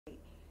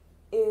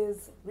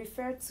is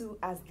referred to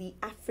as the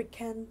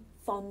African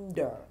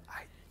thunder.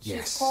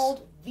 Yes. She's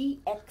called the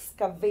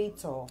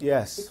excavator.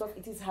 Yes. Because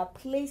it is her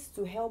place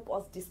to help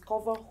us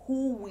discover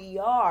who we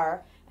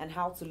are and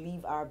how to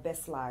live our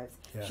best lives.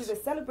 Yes. She's a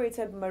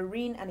celebrated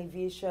marine and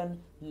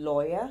aviation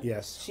lawyer.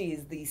 Yes. She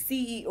is the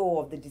CEO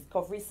of the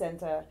Discovery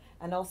Center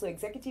and also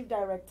executive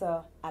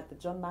director at the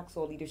John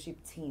Maxwell Leadership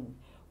Team.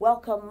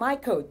 Welcome, my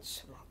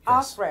coach,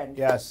 our friend,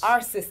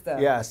 our sister,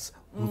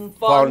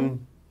 Mfon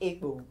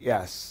Ekpo.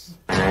 Yes.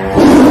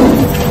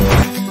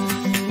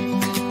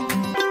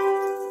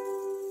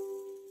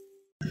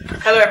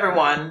 Hello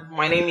everyone,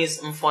 my name is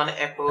Mfon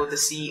Ekpo, the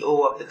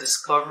CEO of the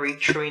Discovery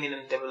Training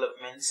and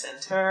Development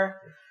Center.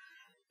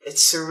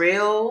 It's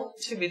surreal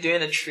to be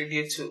doing a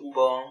tribute to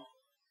Ubong,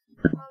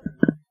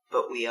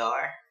 but we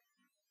are.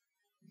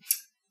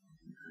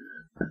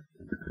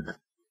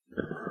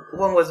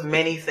 Ubong was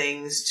many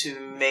things to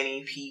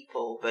many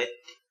people, but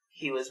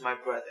he was my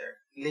brother,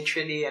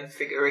 literally and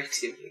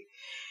figuratively.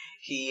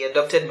 He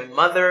adopted my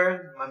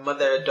mother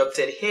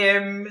adopted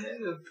him.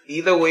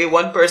 Either way,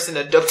 one person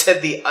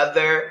adopted the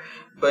other.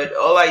 But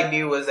all I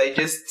knew was I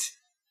just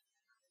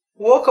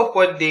woke up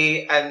one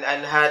day and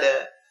had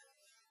a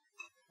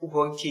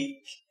Ubong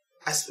cake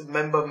as a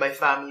member of my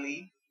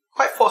family,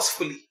 quite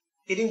forcefully.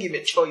 He didn't give me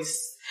a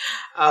choice.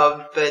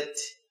 But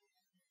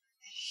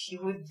he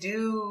would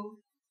do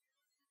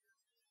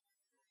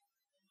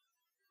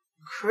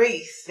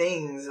great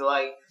things,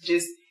 like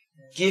just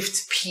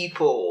gift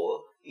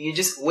people. You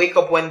just wake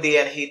up one day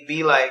and he'd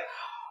be like,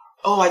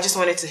 "Oh, I just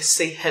wanted to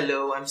say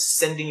hello. I'm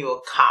sending you a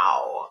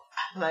cow."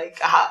 I'm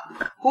like,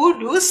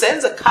 who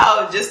sends a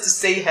cow just to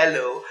say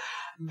hello?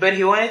 But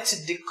he wanted to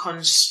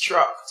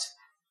deconstruct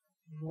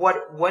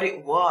what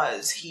it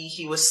was.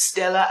 He was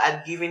stellar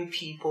at giving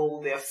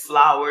people their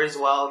flowers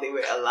while they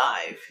were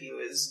alive. He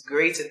was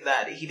great at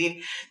that.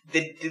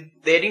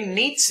 There didn't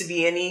need to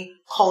be any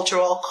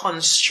cultural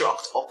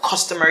construct or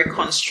customary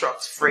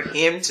construct for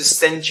him to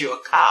send you a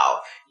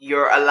cow.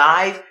 You're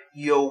alive,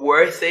 you're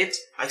worth it,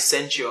 I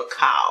sent you a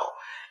cow.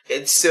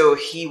 And so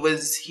he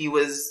was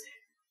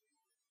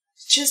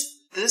just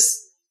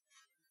this,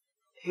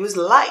 he was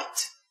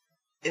light.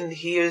 And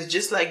he was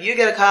just like, you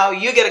get a cow,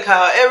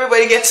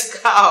 everybody gets a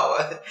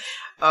cow.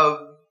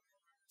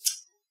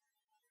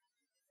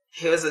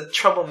 He was a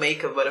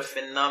troublemaker, but a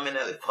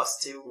phenomenally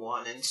positive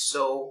one. And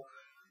so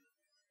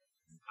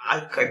I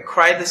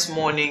cried this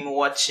morning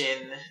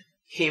watching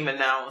him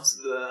announce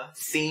the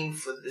theme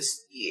for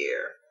this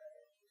year.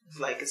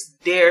 Like, it's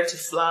Dare to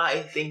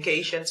Fly,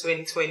 Thinkation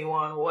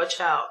 2021, watch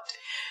out.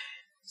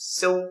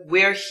 So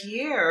we're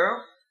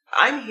here,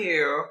 I'm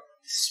here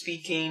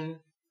speaking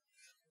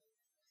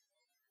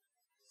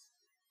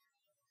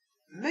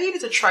maybe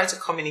to try to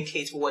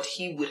communicate what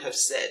he would have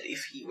said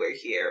if he were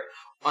here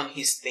on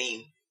his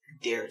theme,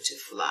 Dare to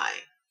Fly.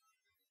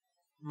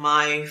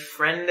 My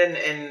friend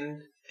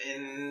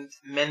and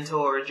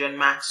mentor, John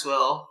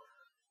Maxwell,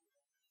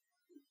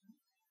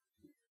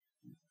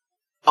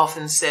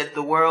 often said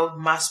the world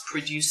mass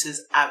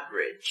produces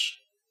average.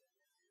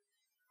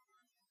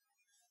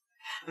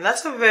 And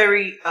that's a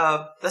very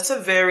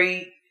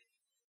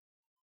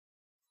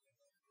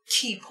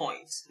key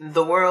point.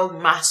 The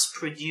world mass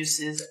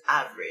produces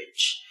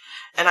average.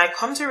 And I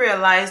come to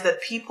realize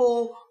that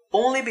people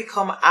only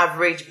become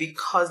average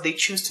because they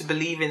choose to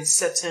believe in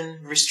certain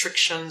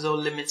restrictions or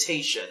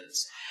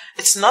limitations.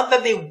 It's not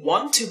that they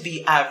want to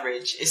be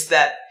average, it's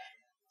that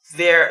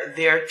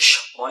their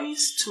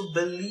choice to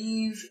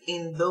believe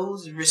in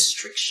those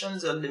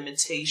restrictions or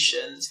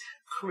limitations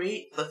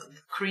create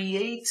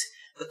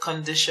the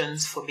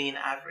conditions for being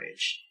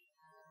average.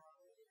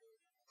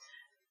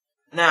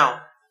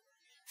 Now,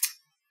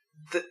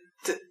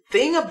 the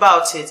thing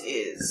about it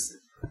is,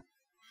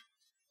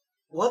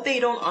 what they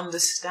don't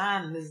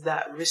understand is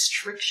that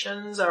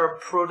restrictions are a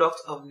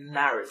product of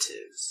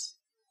narratives.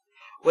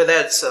 Whether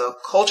it's a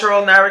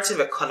cultural narrative,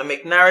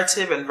 economic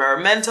narrative,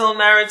 environmental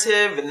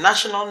narrative, a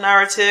national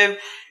narrative,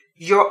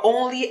 you're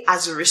only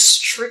as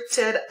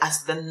restricted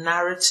as the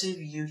narrative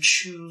you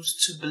choose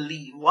to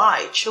believe.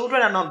 Why?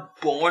 Children are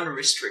not born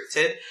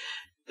restricted.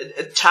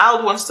 A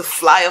child wants to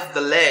fly off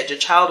the ledge. A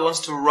child wants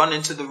to run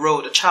into the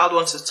road. A child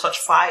wants to touch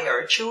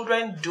fire.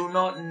 Children do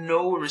not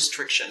know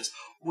restrictions.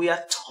 We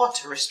are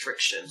taught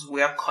restrictions.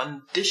 We are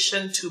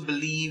conditioned to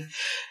believe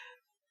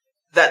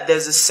that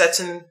there's a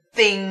certain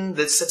thing,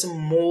 there's a certain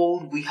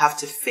mold we have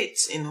to fit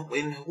in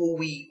who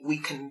we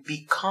can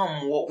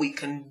become, what we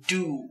can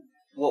do,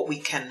 what we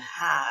can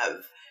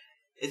have.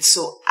 It's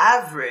so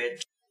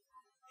average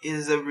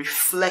is a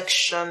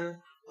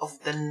reflection of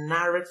the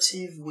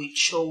narrative we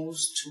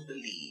chose to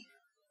believe.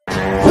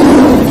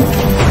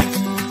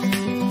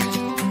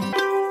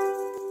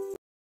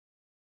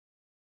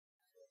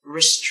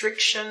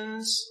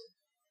 Restrictions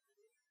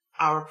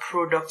are a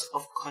product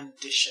of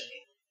conditioning.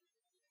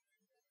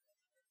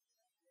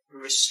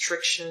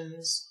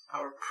 Restrictions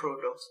are a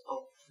product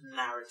of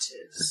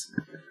narratives.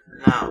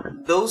 Now,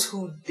 those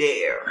who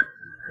dare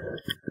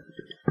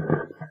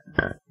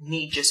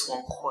need just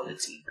one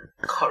quality: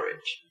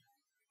 courage.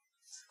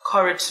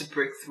 Courage to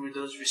break through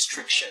those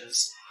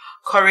restrictions.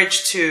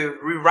 courage to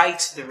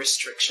rewrite the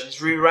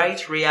restrictions,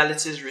 rewrite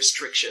reality's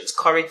restrictions,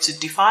 courage to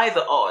defy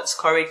the odds,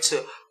 courage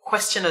to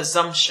question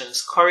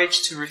assumptions,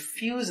 courage to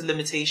refuse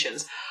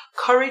limitations,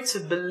 courage to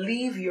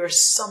believe you're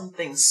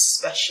something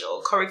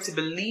special, courage to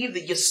believe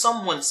that you're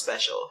someone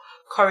special,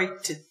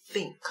 courage to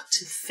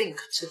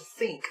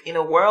think in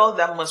a world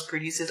that must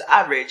produce its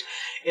average,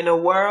 in a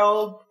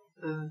world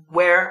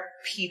where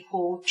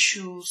people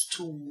choose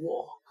to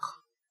walk.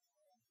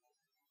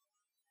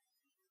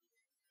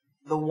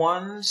 The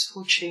ones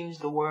who change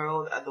the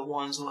world are the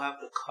ones who have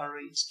the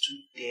courage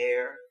to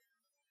dare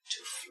to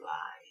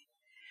fly.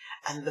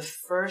 And the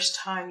first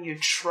time you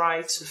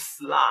try to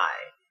fly,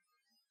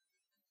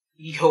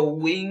 your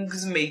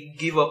wings may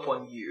give up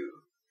on you.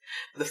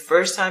 The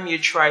first time you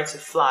try to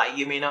fly,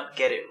 you may not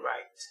get it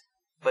right.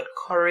 But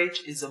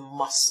courage is a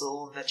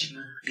muscle that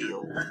you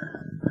build.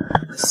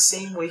 The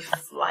same way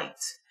flight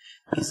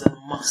is a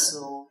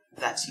muscle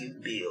that you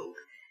build.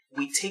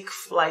 We take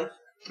flight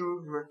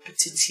through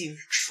repetitive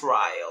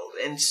trial.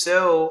 And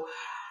so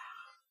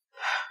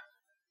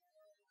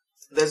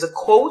there's a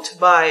quote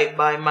by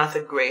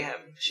Martha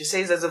Graham. She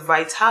says there's a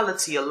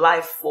vitality, a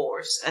life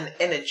force, an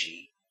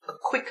energy, a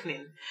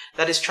quickening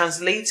that is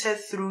translated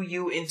through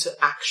you into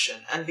action.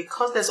 And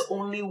because there's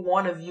only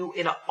one of you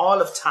in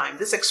all of time,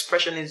 this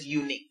expression is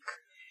unique.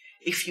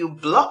 If you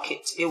block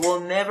it, it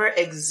will never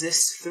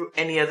exist through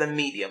any other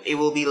medium. It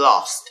will be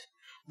lost.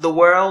 The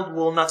world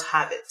will not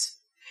have it.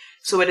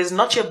 So it is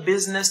not your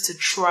business to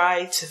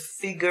try to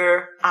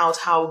figure out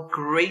how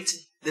great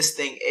this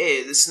thing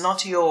is. It's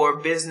not your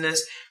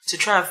business to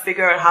try and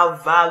figure out how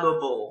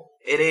valuable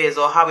it is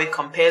or how it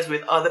compares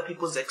with other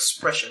people's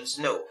expressions.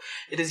 No,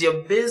 it is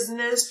your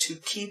business to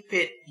keep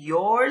it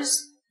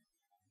yours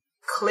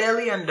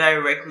clearly and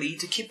directly,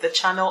 to keep the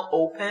channel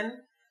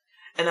open.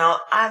 And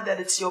I'll add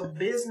that it's your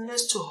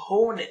business to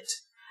hone it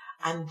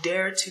and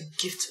dare to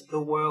gift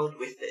the world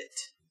with it.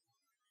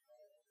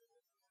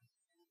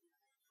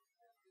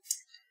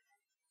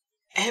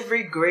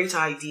 Every great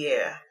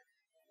idea,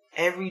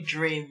 every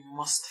dream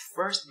must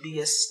first be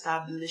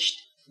established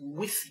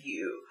with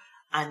you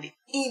and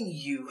in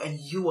you and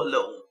you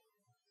alone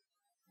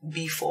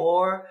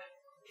before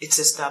it's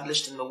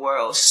established in the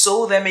world.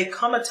 So there may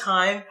come a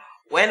time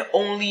when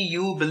only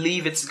you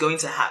believe it's going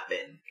to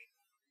happen.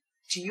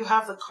 Do you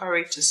have the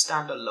courage to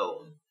stand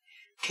alone?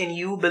 Can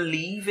you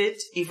believe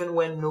it even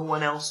when no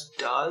one else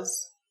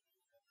does?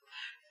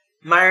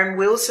 Myron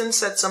Wilson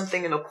said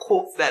something in a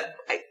quote that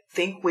I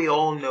think we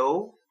all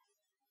know.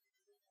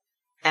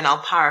 And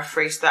I'll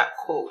paraphrase that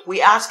quote.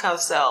 We ask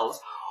ourselves,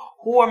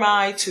 who am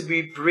I to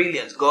be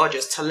brilliant,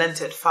 gorgeous,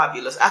 talented,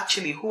 fabulous?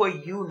 Actually, who are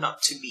you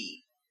not to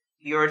be?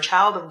 You're a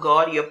child of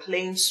God. Your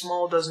playing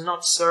small does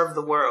not serve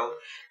the world.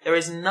 There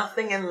is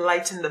nothing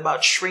enlightened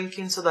about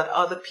shrinking so that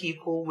other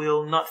people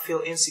will not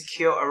feel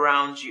insecure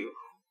around you.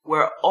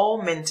 We're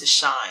all meant to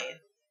shine.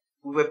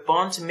 We were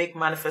born to make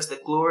manifest the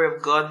glory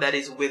of God that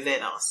is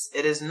within us.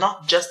 It is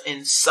not just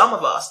in some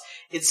of us,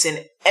 it's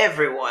in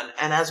everyone.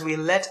 And as we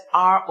let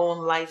our own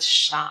light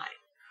shine,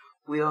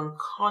 we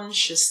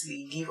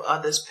unconsciously give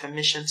others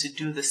permission to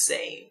do the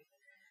same.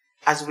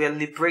 As we are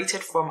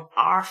liberated from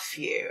our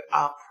fear,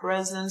 our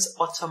presence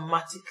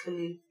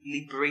automatically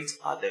liberates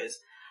others.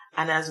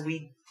 And as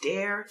we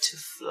dare to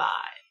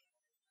fly,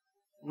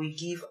 we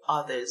give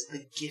others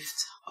the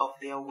gift of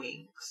their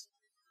wings.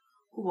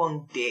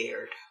 Ubong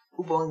dared.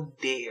 Ubong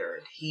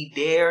dared. He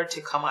dared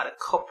to come out of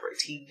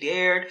corporate. He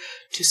dared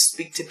to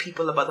speak to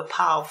people about the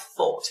power of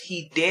thought.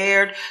 He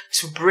dared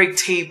to break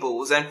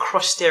tables and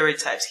crush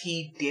stereotypes.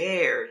 He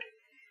dared.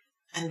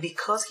 And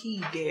because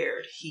he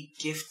dared, he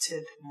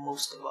gifted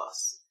most of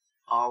us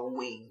our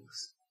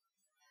wings.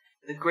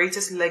 The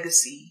greatest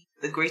legacy,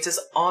 the greatest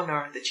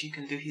honor that you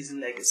can do is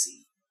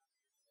legacy.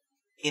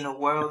 In a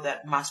world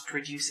that mass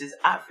produces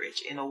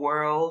average, in a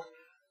world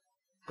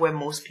where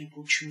most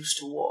people choose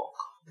to walk,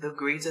 the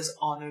greatest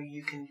honor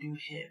you can do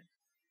him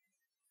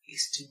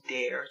is to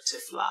dare to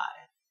fly.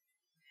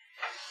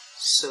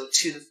 So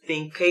to the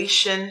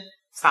Thinkation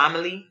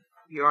family,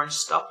 you're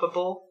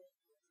unstoppable,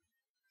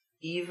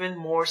 even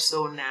more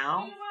so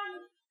now.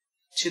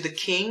 To the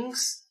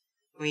kings,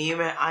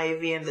 William,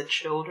 Ivy, and the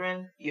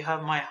children, you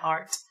have my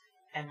heart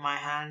and my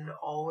hand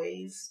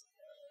always.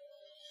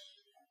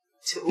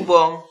 To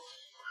Ubong,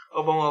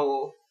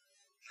 Ubong,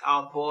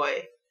 our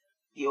boy,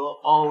 you'll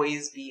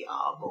always be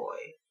our boy.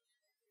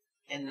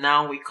 And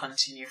now we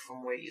continue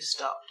from where you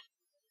stopped.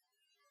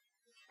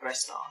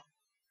 Rest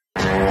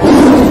on.